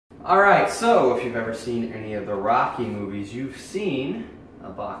Alright, so if you've ever seen any of the Rocky movies, you've seen a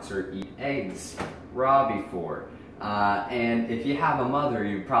boxer eat eggs raw before. And if you have a mother,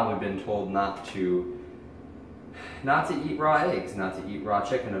 you've probably been told not to eat raw eggs, not to eat raw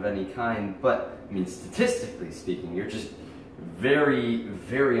chicken of any kind, but, I mean, statistically speaking, you're just very,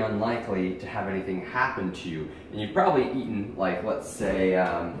 very unlikely to have anything happen to you. And you've probably eaten, like, let's say,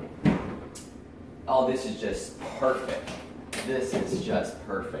 oh, this is just perfect. This is just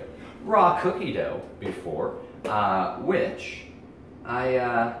perfect. Raw cookie dough before, which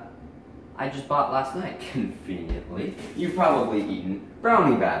I just bought last night, conveniently. You've probably eaten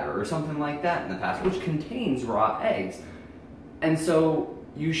brownie batter or something like that in the past, which contains raw eggs. And so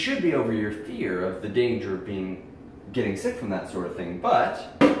you should be over your fear of the danger of getting sick from that sort of thing,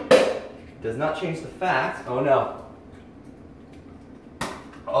 but does not change the fact, oh no.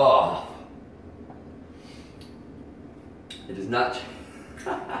 Oh. It does not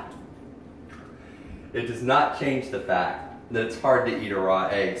it does not change the fact that it's hard to eat a raw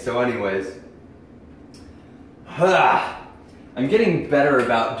egg. So anyways, I'm getting better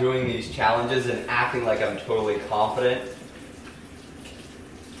about doing these challenges and acting like I'm totally confident.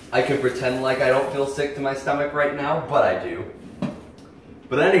 I could pretend like I don't feel sick to my stomach right now, but I do.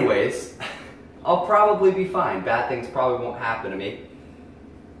 But anyways, I'll probably be fine. Bad things probably won't happen to me.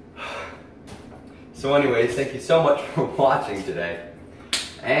 So anyways, thank you so much for watching today.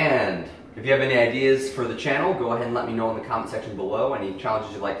 And if you have any ideas for the channel, go ahead and let me know in the comment section below. Any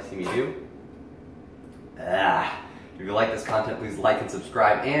challenges you'd like to see me do. If you like this content, please like and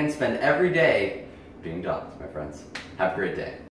subscribe and spend every day being dauntless, my friends. Have a great day.